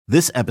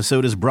This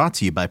episode is brought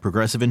to you by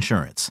Progressive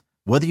Insurance.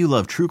 Whether you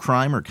love true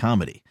crime or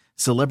comedy,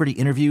 celebrity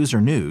interviews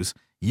or news,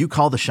 you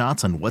call the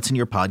shots on what's in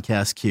your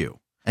podcast queue.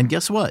 And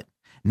guess what?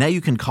 Now you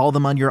can call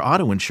them on your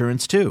auto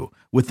insurance too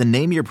with the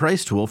Name Your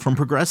Price tool from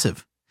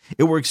Progressive.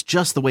 It works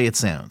just the way it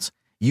sounds.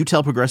 You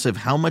tell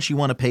Progressive how much you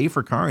want to pay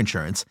for car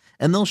insurance,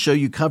 and they'll show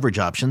you coverage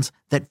options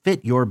that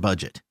fit your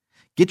budget.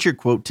 Get your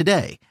quote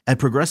today at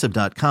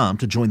Progressive.com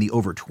to join the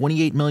over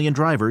 28 million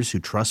drivers who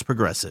trust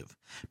Progressive.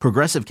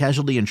 Progressive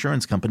Casualty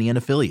Insurance Company and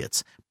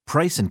Affiliates.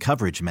 Price and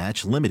coverage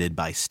match limited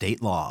by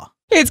state law.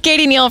 It's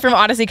Katie Neal from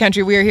Odyssey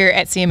Country. We are here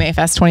at CMA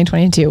Fest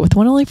 2022 with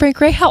one only Frank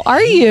Ray. How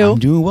are you? I'm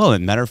doing well. As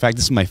a matter of fact,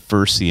 this is my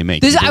first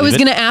CMA. I was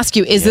going to ask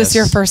you, is this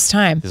your first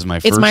time? This is my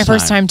first time. It's my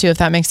first time too, if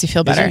that makes you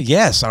feel better.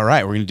 Yes. All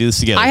right. We're going to do this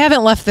together. I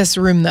haven't left this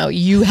room though.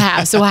 You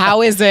have. So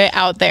how is it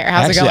out there?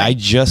 How's it going? I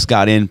just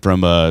got in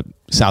from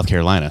South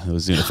Carolina. I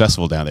was doing a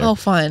festival down there. Oh,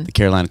 fun. The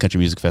Carolina Country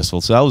Music Festival.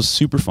 So that was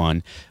super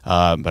fun.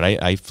 But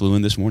I flew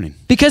in this morning.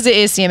 Because it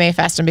is CMA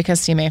Fest and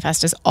because CMA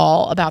Fest is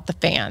all about the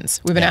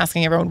fans. We've been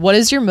asking everyone, what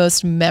is your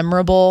most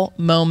memorable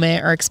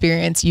moment or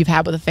experience you've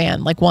had with a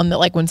fan? Like one that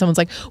like when someone's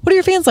like, what are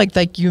your fans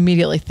like you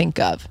immediately think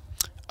of?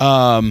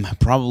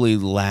 Probably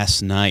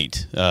last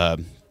night, a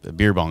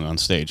beer bong on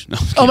stage. No,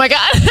 oh my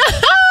God.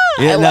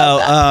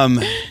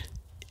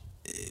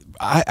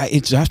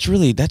 That's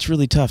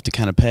really tough to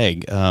kind of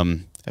peg.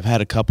 I've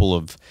had a couple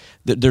of.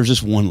 There's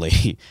just one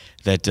lady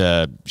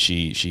that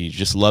she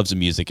just loves the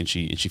music and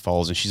she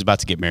follows, and she's about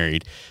to get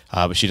married,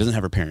 but she doesn't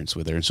have her parents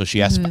with her, and so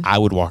she asked if I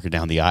would walk her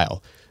down the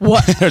aisle.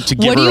 What? to give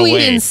what her do you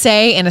away. even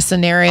say in a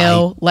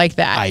scenario like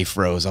that? I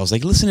froze. I was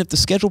like, listen, if the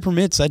schedule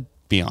permits, I'd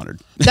be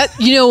honored. That,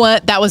 you know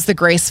what? That was the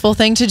graceful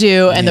thing to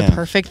do and the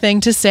perfect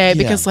thing to say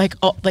because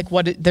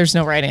there's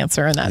no right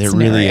answer in that There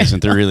scenario.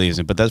 There really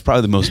isn't. But that's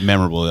probably the most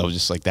memorable. I was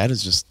just like, that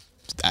is just.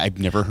 I've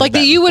never heard like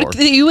that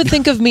you would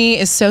think of me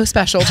as so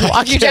special to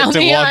walk you down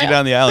the aisle. Walk you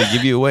down the aisle and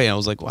give you away. And I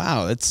was like,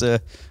 wow, that's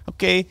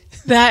okay.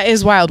 That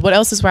is wild. What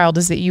else is wild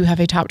is that you have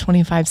a top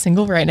 25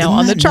 single right now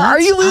on the chart. Are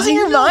you losing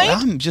your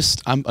mind?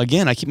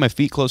 Again, I keep my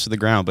feet close to the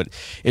ground, but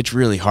it's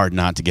really hard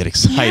not to get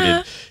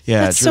excited.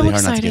 Yeah, it's so really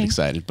hard exciting. not to get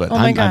excited. But oh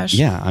my gosh.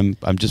 I'm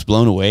just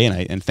blown away,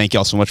 and thank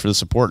y'all so much for the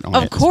support on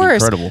it. Of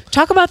course. It's been incredible.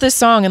 Talk about this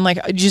song and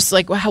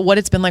what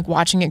it's been like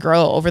watching it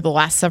grow over the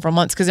last several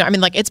months. Because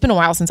it's been a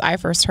while since I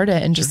first heard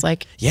it, and just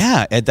like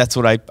that's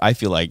what I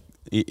feel like.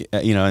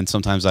 And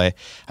sometimes I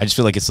just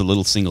feel like it's a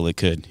little single that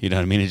could, you know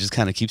what I mean? It just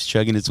kind of keeps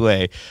chugging its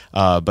way,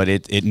 but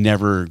it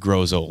never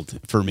grows old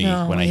for me.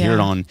 When I hear it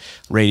on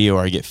radio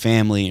or I get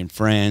family and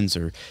friends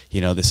or,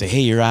 they say,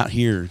 hey, you're out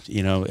here,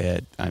 in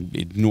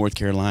North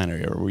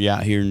Carolina or we're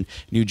out here in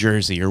New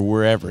Jersey or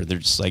wherever. They're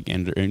just like,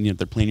 and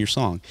they're playing your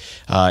song.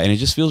 And it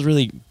just feels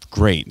really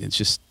great.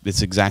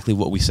 It's exactly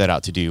what we set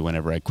out to do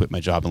whenever I quit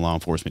my job in law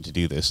enforcement to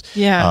do this.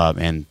 Yeah.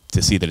 And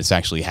to see that it's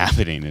actually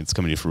happening and it's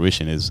coming to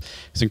fruition is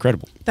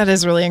incredible. That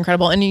is really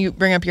incredible. And you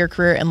bring up your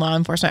career in law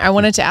enforcement. I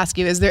wanted to ask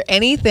you, is there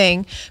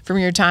anything from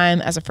your time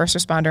as a first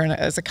responder and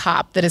as a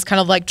cop that is kind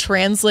of like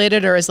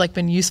translated or has like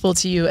been useful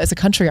to you as a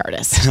country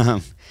artist? I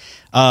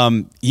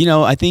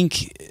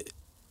think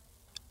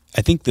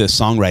the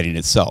songwriting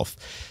itself,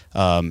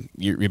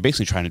 you're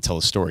basically trying to tell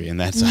a story, and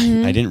that's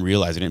I didn't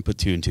realize, I didn't put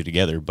two and two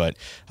together, but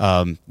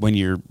when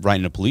you're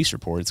writing a police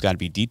report, it's got to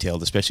be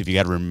detailed, especially if you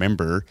got to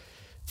remember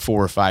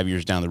 4 or 5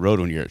 years down the road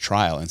when you're at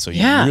trial, and so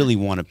you really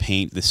want to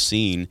paint the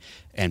scene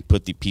and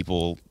put the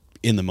people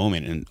in the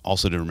moment, and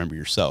also to remember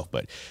yourself.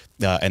 But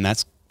and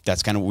that's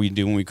kind of what we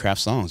do when we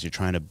craft songs. You're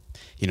trying to,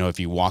 if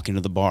you walk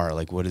into the bar,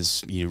 like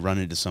you run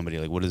into somebody,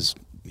 like what does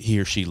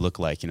he or she look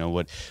like?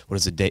 What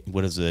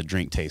does a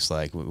drink taste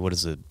like?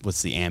 What's the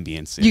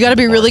ambience? You got to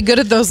be really good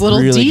at those little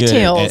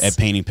details. Good at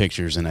painting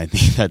pictures, and I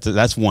think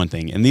that's one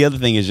thing. And the other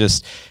thing is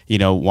just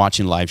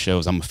watching live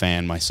shows. I'm a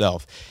fan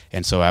myself,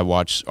 and so I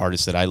watch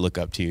artists that I look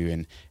up to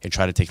and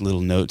try to take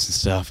little notes and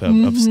stuff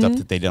of stuff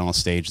that they did on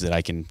stage that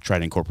I can try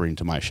to incorporate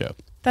into my show.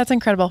 That's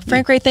incredible.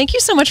 Frank Ray, thank you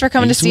so much for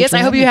coming to see us. I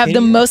hope you have the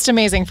most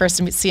amazing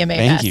first CMA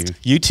Fest. Thank you.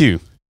 You too.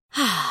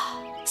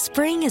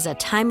 Spring is a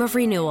time of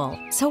renewal,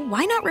 so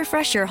why not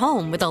refresh your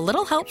home with a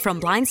little help from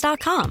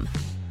Blinds.com?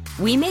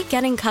 We make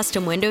getting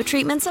custom window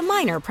treatments a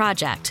minor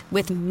project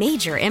with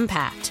major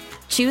impact.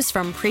 Choose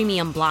from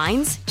premium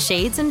blinds,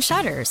 shades, and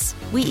shutters.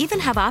 We even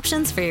have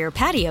options for your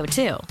patio,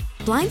 too.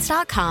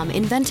 Blinds.com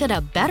invented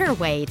a better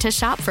way to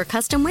shop for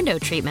custom window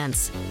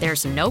treatments.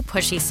 There's no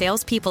pushy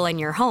salespeople in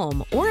your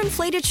home or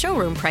inflated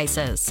showroom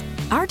prices.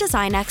 Our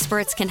design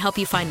experts can help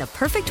you find the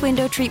perfect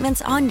window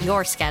treatments on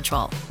your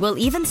schedule. We'll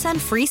even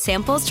send free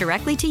samples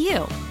directly to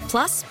you.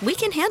 Plus, we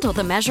can handle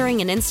the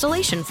measuring and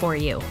installation for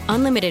you.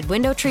 Unlimited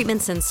window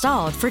treatments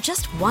installed for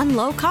just one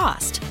low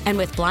cost. And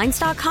with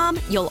Blinds.com,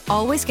 you'll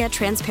always get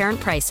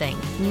transparent pricing.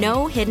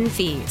 No hidden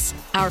fees.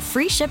 Our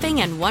free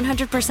shipping and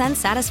 100%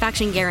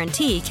 satisfaction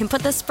guarantee can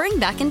put the spring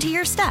back into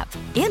your step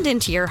and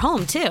into your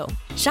home, too.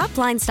 Shop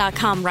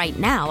Blinds.com right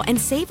now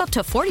and save up to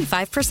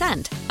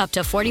 45%. Up to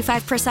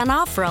 45%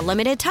 off for a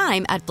limited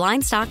time at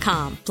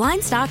Blinds.com.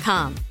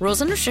 Blinds.com.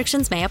 Rules and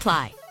restrictions may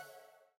apply.